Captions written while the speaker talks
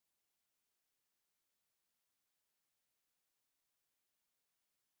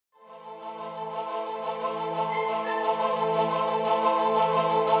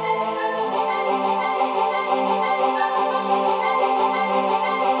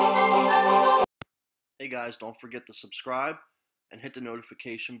guys, don't forget to subscribe and hit the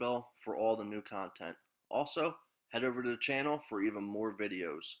notification bell for all the new content. Also, head over to the channel for even more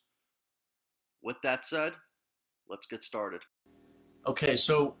videos. With that said, let's get started. Okay,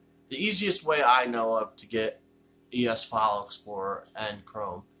 so the easiest way I know of to get ES File Explorer and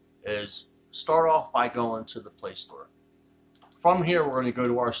Chrome is start off by going to the Play Store. From here, we're going to go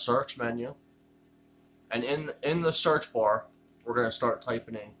to our search menu, and in the search bar, we're going to start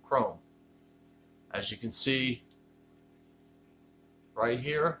typing in Chrome. As you can see right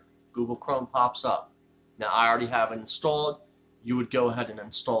here, Google Chrome pops up. Now, I already have it installed. You would go ahead and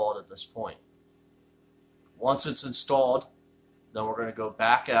install it at this point. Once it's installed, then we're going to go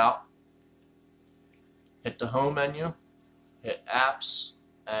back out, hit the home menu, hit apps,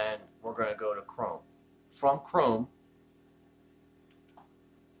 and we're going to go to Chrome. From Chrome,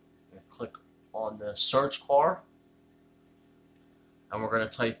 we're going to click on the search bar, and we're going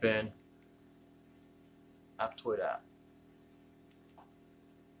to type in Aptoide app.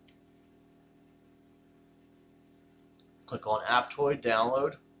 Click on Aptoide,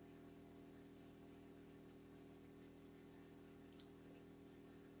 download.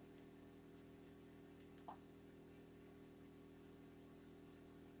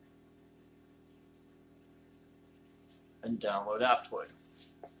 And download Aptoide.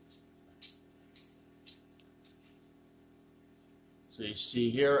 So you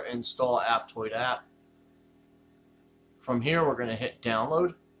see here, install Aptoide app. From here, we're going to hit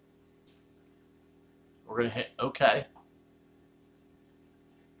download. We're going to hit OK.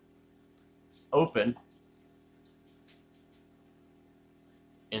 Open.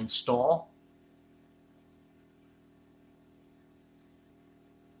 Install.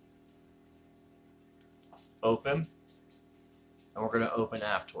 Open. And we're going to open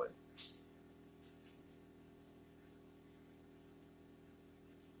Aptoide.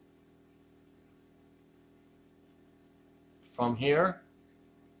 From here,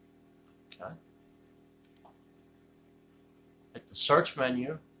 okay, hit the search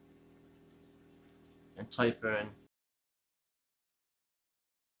menu and type in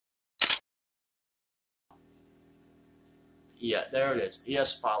there it is,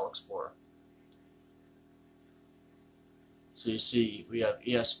 ES File Explorer. So you see we have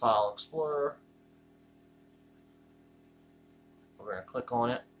ES File Explorer. We're going to click on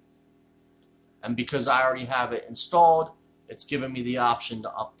it. And because I already have it installed, it's giving me the option to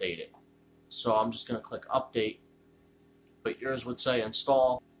update it. So I'm just going to click update, but yours would say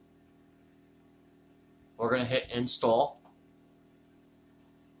install. We're going to hit install.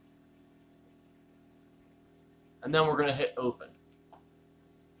 And then we're going to hit open.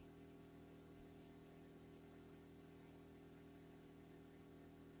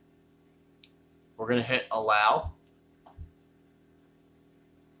 We're going to hit allow.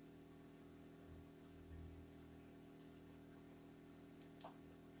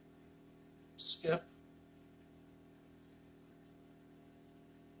 Skip.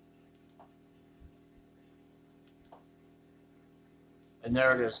 And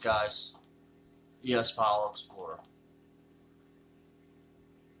there it is, guys. ES File Explorer.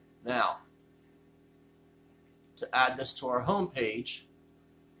 Now, to add this to our home page,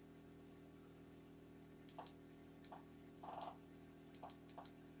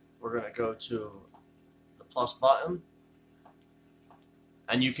 we're going to go to the plus button,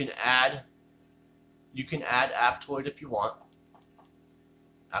 and you can add Aptoide if you want.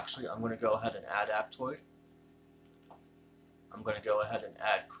 Actually, I'm going to go ahead and add Aptoide. I'm going to go ahead and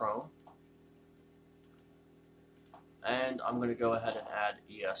add Chrome. And I'm going to go ahead and add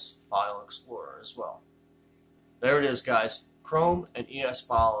ES File Explorer as well. There it is, guys. Chrome and ES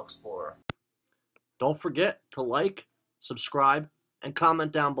File Explorer. Don't forget to like, subscribe, and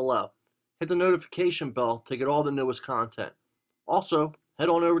comment down below. Hit the notification bell to get all the newest content. Also, head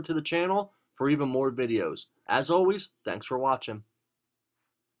on over to the channel for even more videos. As always, thanks for watching.